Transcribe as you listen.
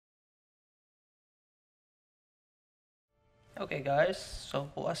Okay guys,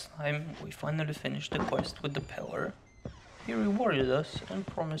 so last time we finally finished the quest with the pillar. He rewarded us and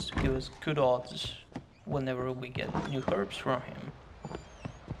promised to give us good odds whenever we get new herbs from him.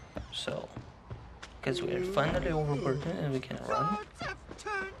 So, because we are finally overburdened and we can run,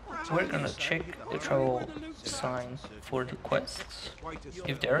 we're gonna check the travel sign for the quests,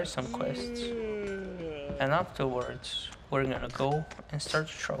 if there are some quests. And afterwards, we're gonna go and start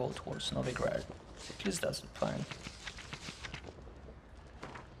to travel towards Novigrad. At least that's the plan.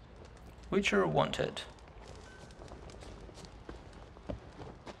 Witcher wanted.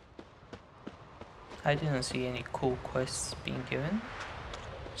 I didn't see any cool quests being given,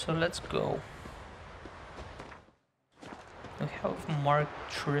 so let's go. We have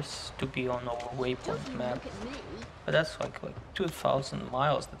marked Triss to be on our waypoint map, but that's like 2,000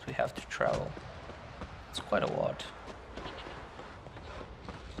 miles that we have to travel. It's quite a lot.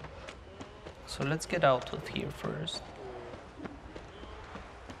 So let's get out of here first.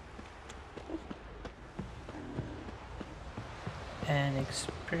 And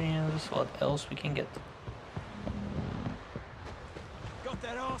experience what else we can get.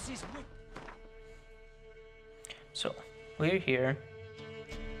 So, we're here.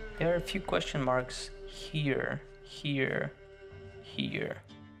 There are a few question marks here, here, here.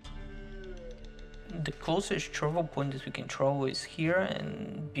 The closest travel point that we can travel is here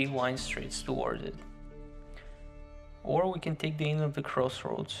and beeline straight towards it. Or we can take the end of the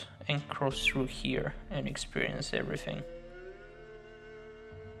crossroads and cross through here and experience everything.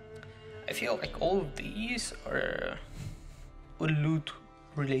 I feel like all of these are loot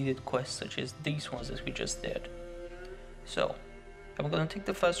related quests such as these ones that we just did. So, I'm gonna take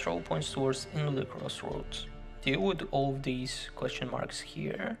the fast travel points towards end of the crossroads, deal with all of these question marks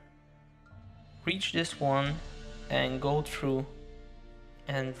here, reach this one and go through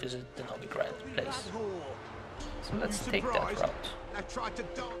and visit the Novigrad place. So let's take that route.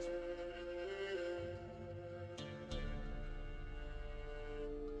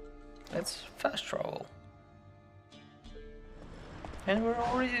 Let's fast travel. And we're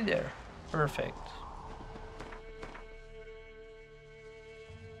already there. Perfect.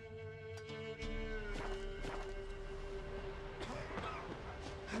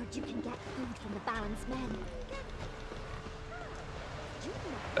 Heard you can get food from the Baron's men.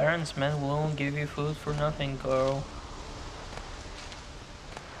 Baron's men will only give you food for nothing, girl.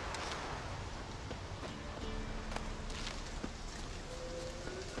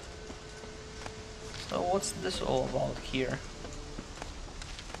 So what's this all about here?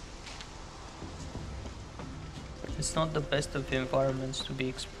 It's not the best of environments to be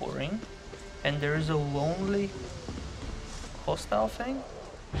exploring, and there is a lonely hostile thing?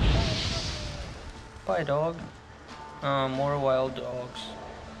 Bye dog. More wild dogs.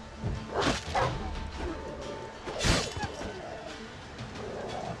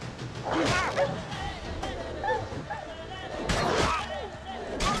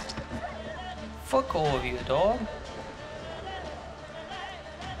 Fuck all of you, dog.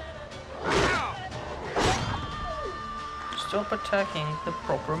 Stop attacking the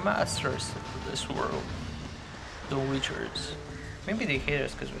proper masters of this world. The Witchers. Maybe they hate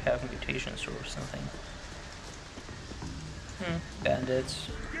us because we have mutations or something. Bandits.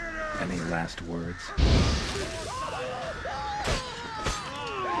 Any last words?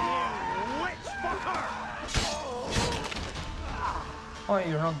 Oh,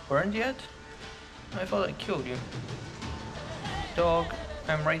 you're not burned yet? I thought I killed you. Dog,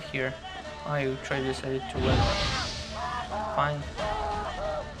 I'm right here. You decided to run. Fine.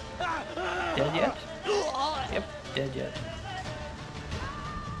 Dead yet? Yep, dead yet.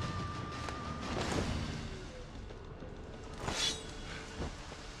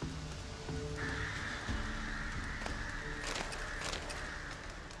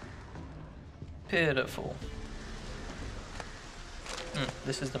 Pitiful.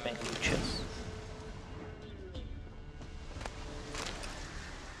 This is the main loot chest.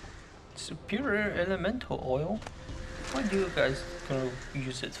 Superior elemental oil? What are you guys gonna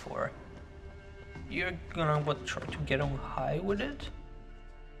use it for? You're gonna try to get on high with it?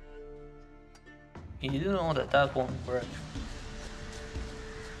 You do know that that won't work.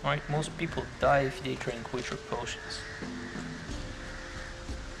 Right, most people die if they drink Witcher potions.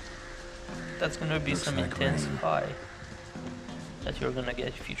 That's gonna be some intense high that you're gonna get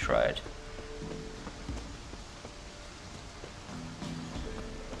if you try it.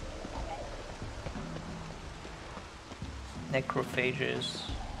 Necrophages.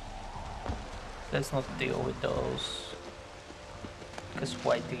 Let's not deal with those. Because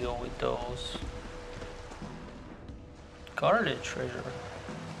why deal with those? Guarded treasure.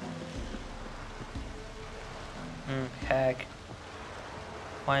 Hag.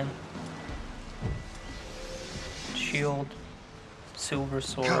 Fine. Shield. Silver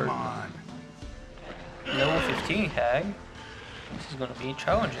sword. Come on. Level 15 Hag. This is gonna be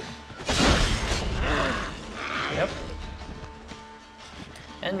challenging. Yep.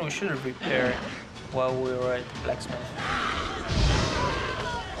 And we should have repaired while we were at the blacksmith.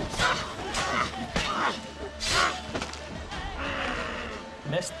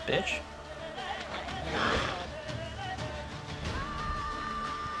 Missed, bitch.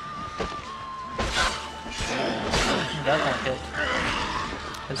 That won't hit.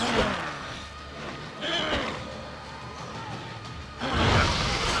 That's right.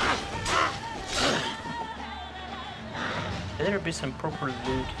 Better be some proper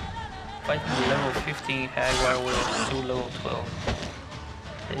loot. Fighting the level 15 Hag while we're still level 12.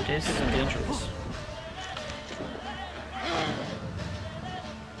 It is dangerous.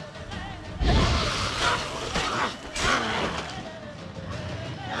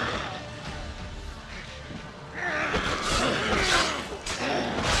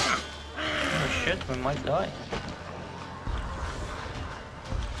 Oh shit, we might die.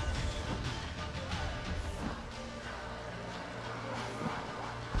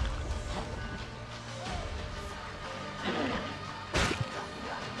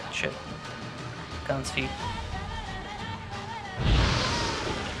 Shit. Can't see.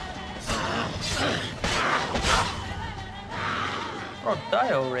 Bro,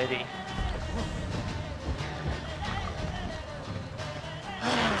 die already.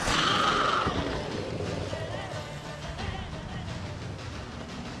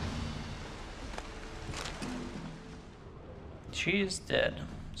 She is dead,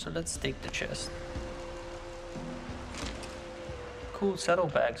 so let's take the chest. Cool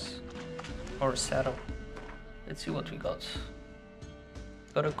saddlebags. Or saddle. Let's see what we got.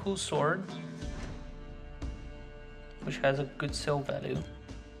 Got a cool sword, which has a good sell value.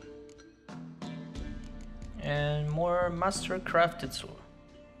 And more master crafted sword.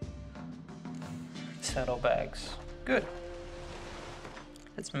 Saddlebags. Good.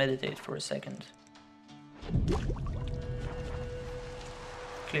 Let's meditate for a second.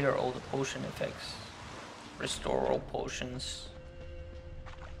 Clear all the potion effects. Restore all potions.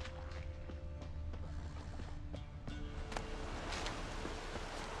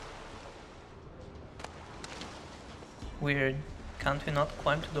 Weird. Can't we not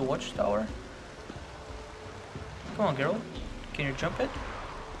climb to the watchtower? Come on, girl. Can you jump it?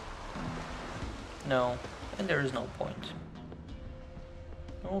 No. And there is no point.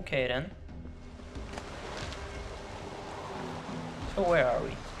 Okay then. So where are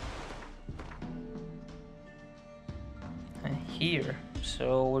we? Here.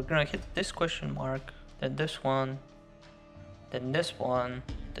 So we're gonna hit this question mark, then this one, then this one,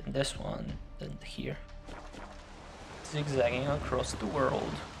 then this one, then here. Zigzagging across the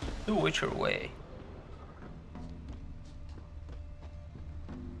world, the Witcher way.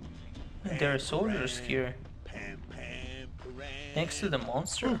 There are soldiers here. Next to the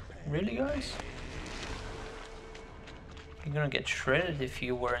monster? Really, guys? You're gonna get shredded if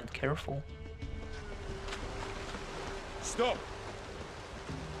you weren't careful. Stop!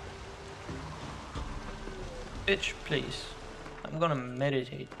 Bitch, please. I'm gonna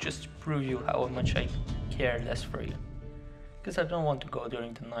meditate just to prove you how much I care less for you. Because I don't want to go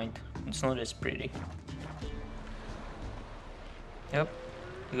during the night. It's not as pretty. Yep,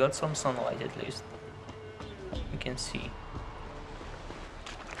 we got some sunlight at least. We can see.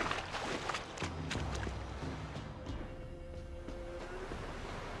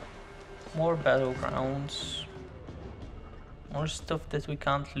 More battlegrounds. More stuff that we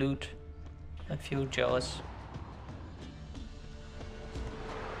can't loot. I feel jealous.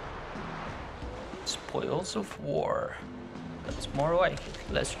 Spoils of war. That's more like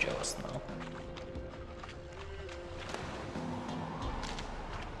it. Less jealous now.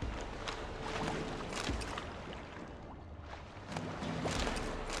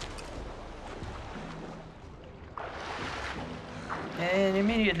 And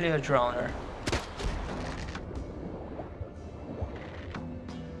immediately a drowner.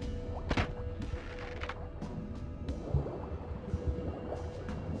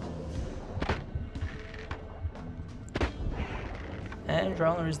 And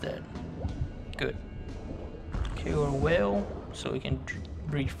drowner is dead. Good. Kill a whale so we can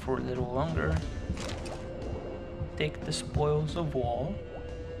breathe for a little longer. Take the spoils of war.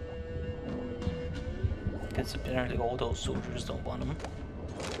 Because apparently all those soldiers don't want them.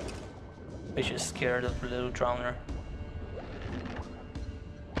 Bitch is scared of the little drowner.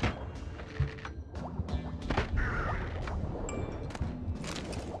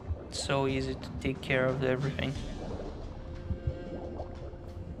 It's so easy to take care of everything.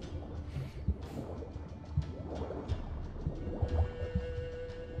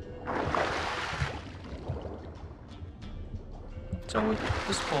 So with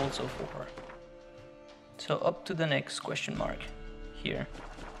the spoils of war. So up to the next question mark. Here.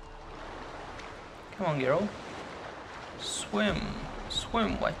 Come on, Geralt. Swim.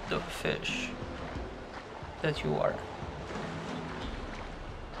 Swim like the fish that you are.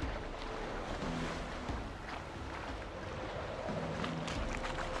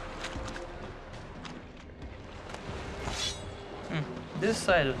 This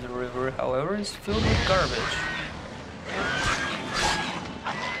side of the river, however, is filled with garbage.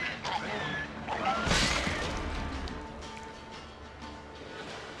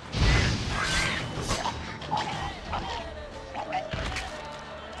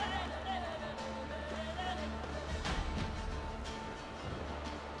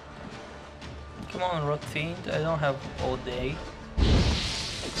 Come on, Rot Fiend, I don't have all day.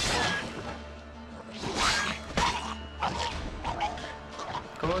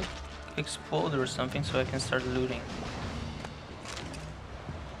 Go explode or something so I can start looting.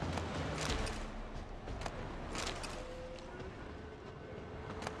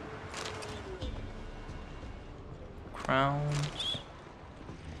 Crowns.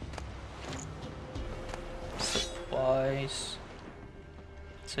 Supplies.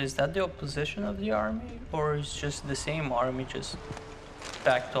 So is that the opposition of the army? Or is just the same army just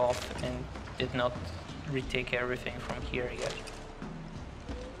backed off and did not retake everything from here yet?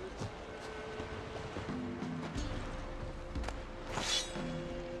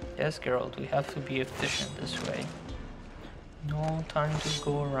 Yes, Geralt, we have to be efficient this way. No time to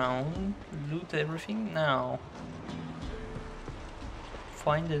go around, loot everything now.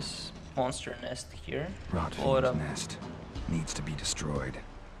 Find this monster nest here. Blow it Rotfiend's up. nest needs to be destroyed.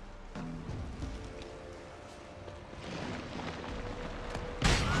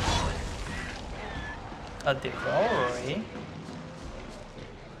 A devourer, eh?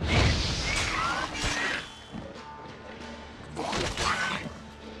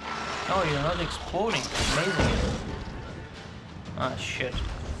 Oh, you're not exploding. Amazing. Ah, shit.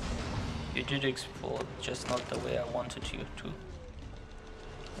 You did explode, just not the way I wanted you to.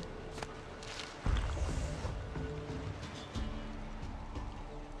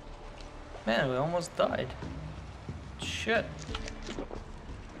 Man, we almost died. Shit.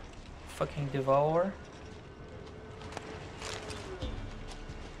 Fucking devourer.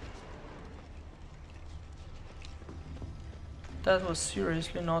 That was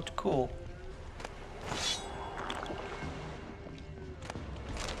seriously not cool.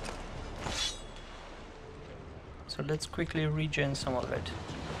 So let's quickly regen some of it.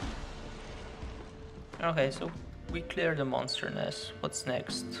 Okay, so we cleared the monster nest. What's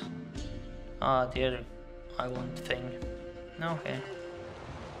next? Ah, the other island thing. Okay.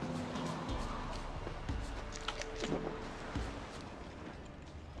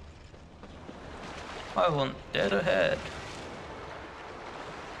 I want dead ahead.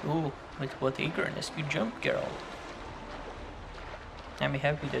 Ooh, with what eagerness you jump, Geralt. I'm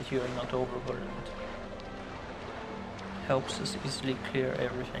happy that you are not overburdened. Helps us easily clear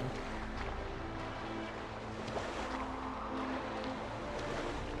everything.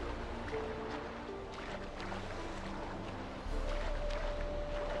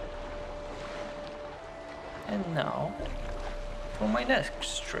 And now, for my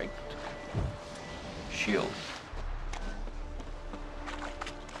next trick. Shield.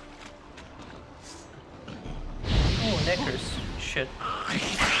 Oh, neckers. Shit. Too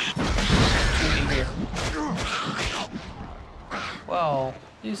eager. Wow,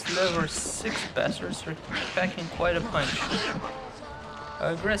 these level 6 bastards are packing quite a punch.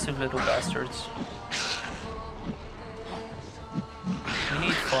 Aggressive little bastards. We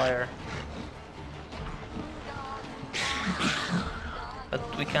need fire.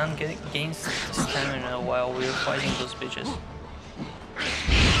 But we can't gain stamina while we're fighting those bitches.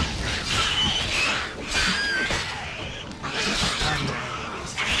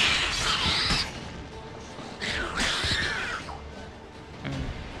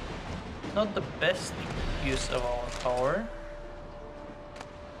 Not the best use of our power.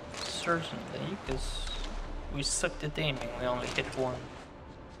 Certainly, because we sucked at aiming, we only hit one.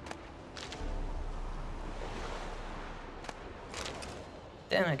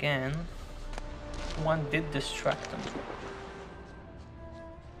 Then again, one did distract them.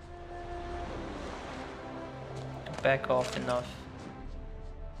 To back off enough.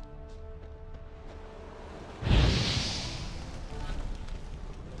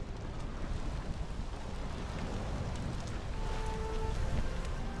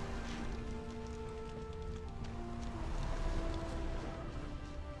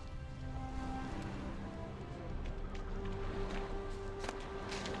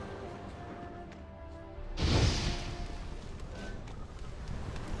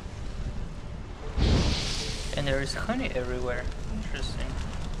 And there is honey everywhere. Interesting.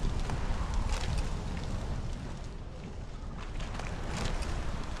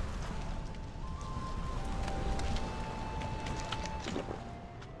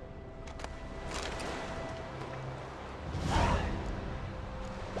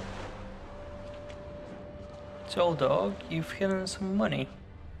 So dog, you've hidden some money.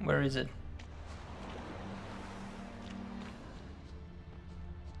 Where is it?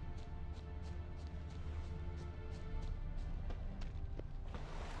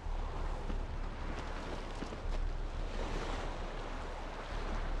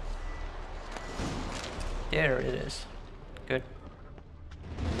 There it is. Good.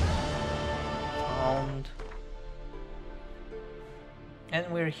 Found.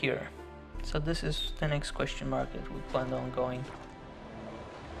 And we're here. So this is the next question mark that we planned on going.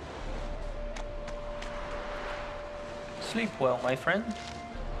 Sleep well, my friend,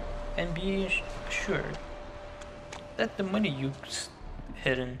 and be assured that the money you've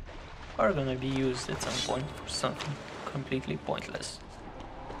hidden are gonna be used at some point for something completely pointless.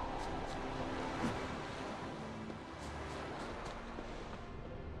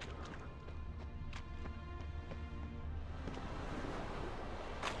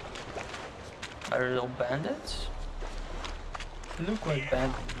 Are they all bandits? They look like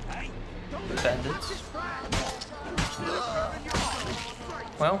bandits.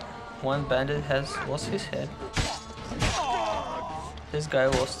 Well, one bandit has lost his head. This guy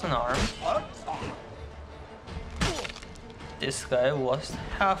lost an arm. This guy lost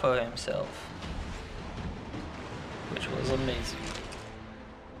half of himself, which was amazing.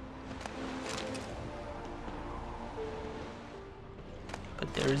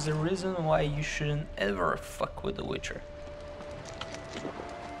 But there is a reason why you shouldn't ever fuck with the Witcher.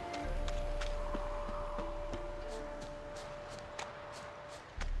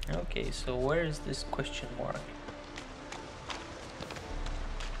 Okay, so where is this question mark?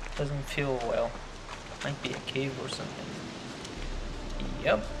 Doesn't feel well. Might be a cave or something.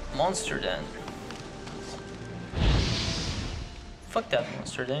 Yep, monster den. Fuck that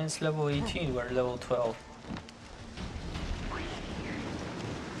monster den, it's level 18, we're level 12.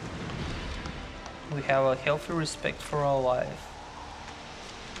 We have a healthy respect for our life.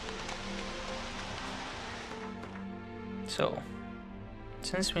 So,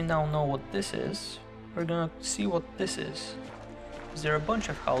 since we now know what this is, we're gonna see what this is. There are a bunch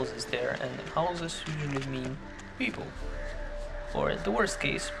of houses there, and houses usually mean people. Or at the worst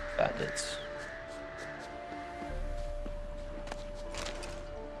case, bandits.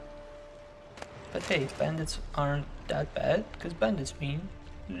 But hey, bandits aren't that bad, because bandits mean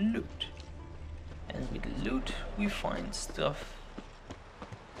loot. And with loot, we find stuff.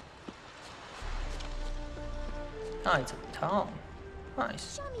 Ah, it's a town.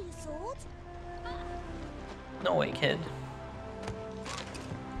 Nice. Show me your sword. No way, kid.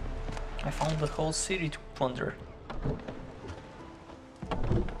 I found the whole city to plunder.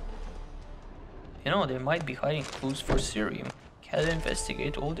 You know, they might be hiding clues for Cirium. Gotta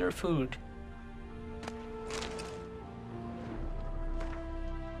investigate all their food.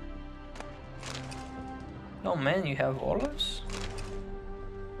 Oh man, you have olives?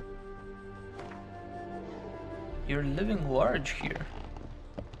 You're living large here.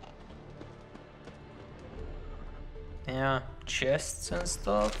 Yeah, chests and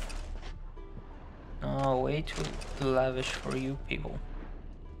stuff. No, way too lavish for you people.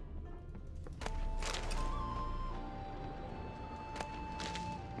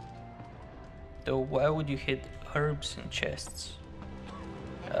 Though why would you hid herbs in chests?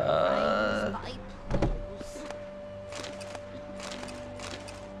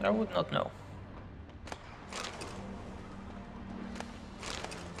 I would not know.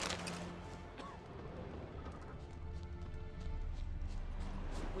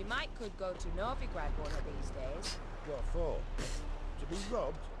 We might could go to Novigrad one of these days. What for? To be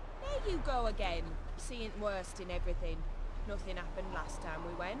robbed? There you go again, seeing worst in everything. Nothing happened last time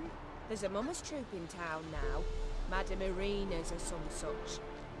we went. There's a mummers troop in town now. Madame Irina's or some such.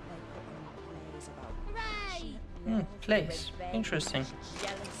 They put on plays about Hooray! Plays. Interesting.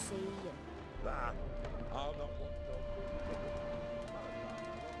 jealousy and Bah, I'll not want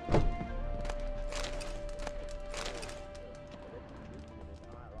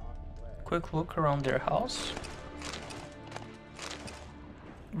Quick look around their house.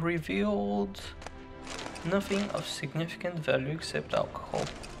 Revealed nothing of significant value except alcohol.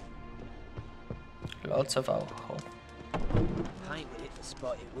 Lots of alcohol. Pint with it to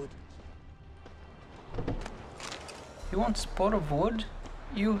spot it wood. You want a spot of wood?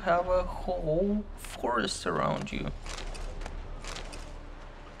 You have a whole forest around you.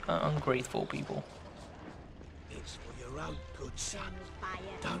 Ungrateful people. your own good, son. Fire.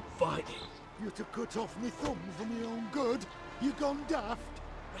 Don't fight it. You're to cut off me thumb for me own good? You gone daft?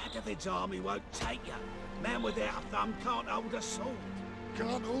 Radovid's army won't take you. Man without a thumb can't hold a sword.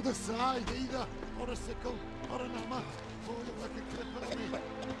 Can't hold a scythe either, or a sickle, or an hammer. Oh, you like a clipper on me.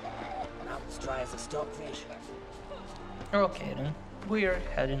 Not as dry as a stockfish. Okay then, we're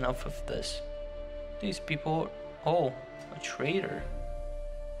had enough of this. These people... Oh, a traitor.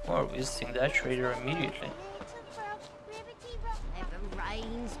 We're visiting that traitor immediately. Never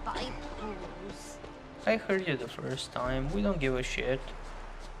rains by pools. I heard you the first time, we don't give a shit.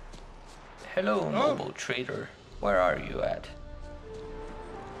 Hello, noble traitor. Where are you at?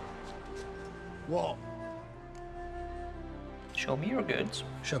 What? Show me your goods.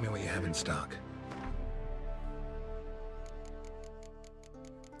 Show me what you have in stock.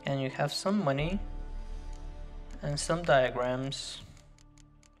 And you have some money. And some diagrams.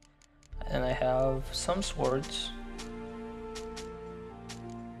 And I have some swords.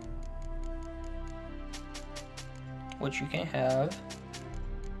 Which you can have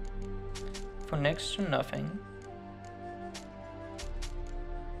for next to nothing.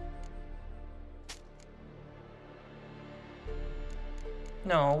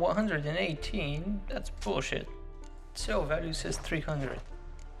 No, 118, that's bullshit. Sale value says 300.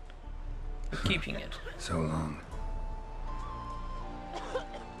 We're keeping it. So long.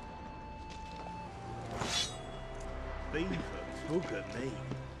 Beaver, bugger me.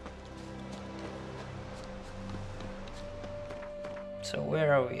 So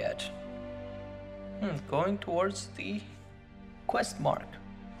where are we at? Going towards the quest mark.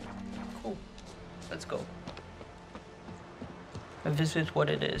 Cool. Let's go. Visit what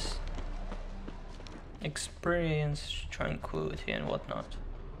it is. Experience tranquility and whatnot.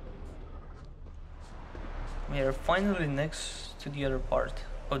 We are finally next to the other part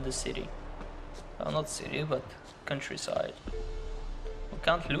of the city. Well, not city, but countryside. We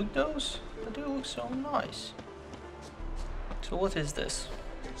can't loot those, but they look so nice. So what is this?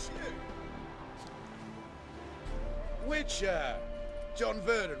 It's you. Witcher! John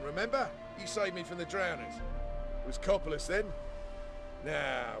Vernon, remember? You saved me from the drowners. It was Coppolis then.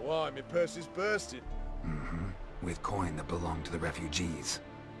 Now, why, my purse is bursting. Mm-hmm. With coin that belonged to the refugees.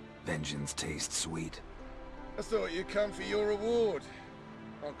 Vengeance tastes sweet. I thought you'd come for your reward.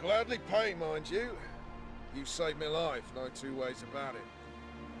 I'll gladly pay, mind you. You saved my life, no two ways about it.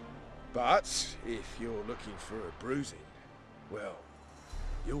 But, if you're looking for a bruising, well,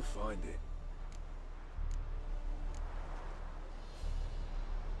 you'll find it.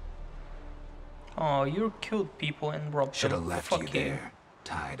 Oh, you killed people and robbed Should them. have left Fuck you there,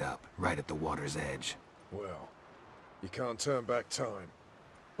 tied up, right at the water's edge. Well, you can't turn back time.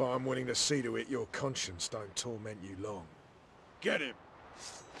 But I'm willing to see to it your conscience don't torment you long. Get him!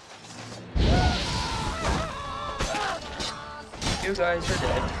 You guys are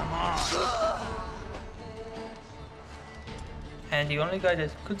dead. Come on. And the only guy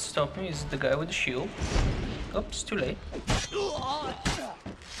that could stop me is the guy with the shield. Oops, too late.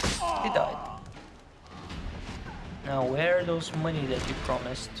 He died. Now where are those money that you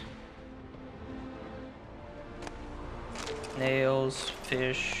promised? Nails,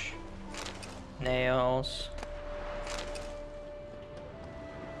 fish, nails.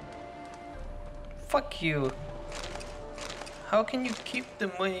 Fuck you. How can you keep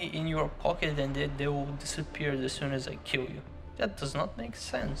the money in your pocket and then they will disappear as soon as I kill you? That does not make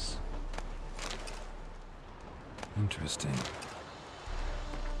sense. Interesting.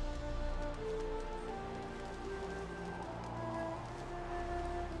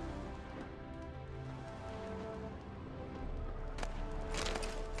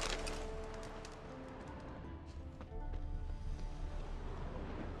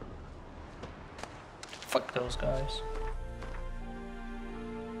 Fuck those guys.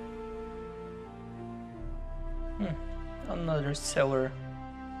 Another seller.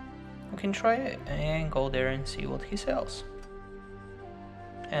 We can try it and go there and see what he sells.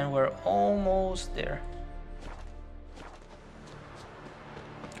 And we're almost there.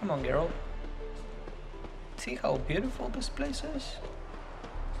 Come on, Geralt. See how beautiful this place is?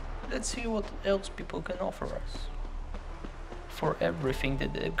 Let's see what else people can offer us. For everything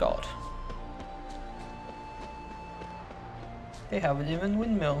that they got. They have even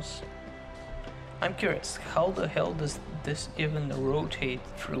windmills. I'm curious, how the hell does this even rotate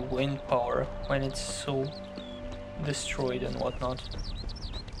through wind power when it's so destroyed and whatnot?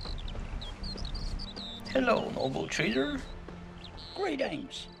 Hello, noble trader.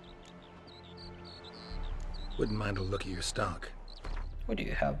 Greetings. Wouldn't mind a look at your stock. What do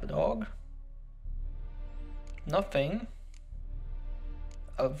you have, dog? Nothing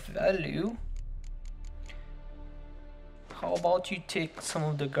of value. How about you take some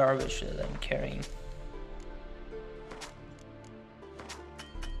of the garbage that I'm carrying?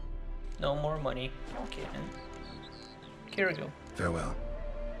 No more money. Okay then. Here we go. Farewell.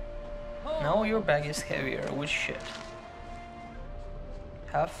 Now your bag is heavier with shit.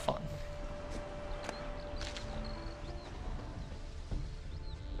 Have fun.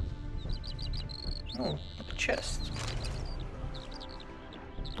 Oh, a chest.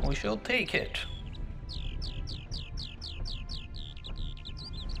 We shall take it.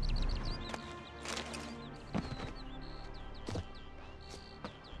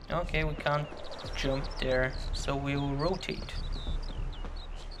 Okay, we can't jump there, so we will rotate.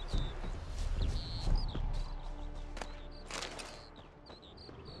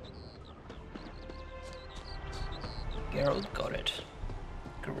 Geralt got it.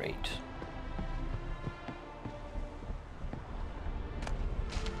 Great.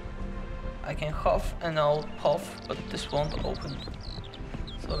 I can huff and I'll puff, but this won't open.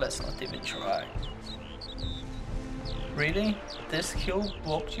 So let's not even try. Really? This hill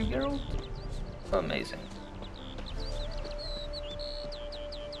blocked you, Geralt? Amazing.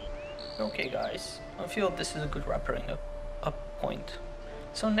 Okay guys, I feel this is a good wrapping up point.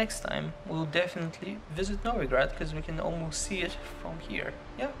 So next time we'll definitely visit Novigrad because we can almost see it from here.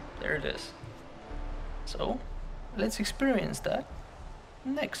 Yeah, there it is. So let's experience that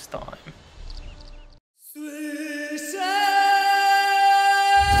next time.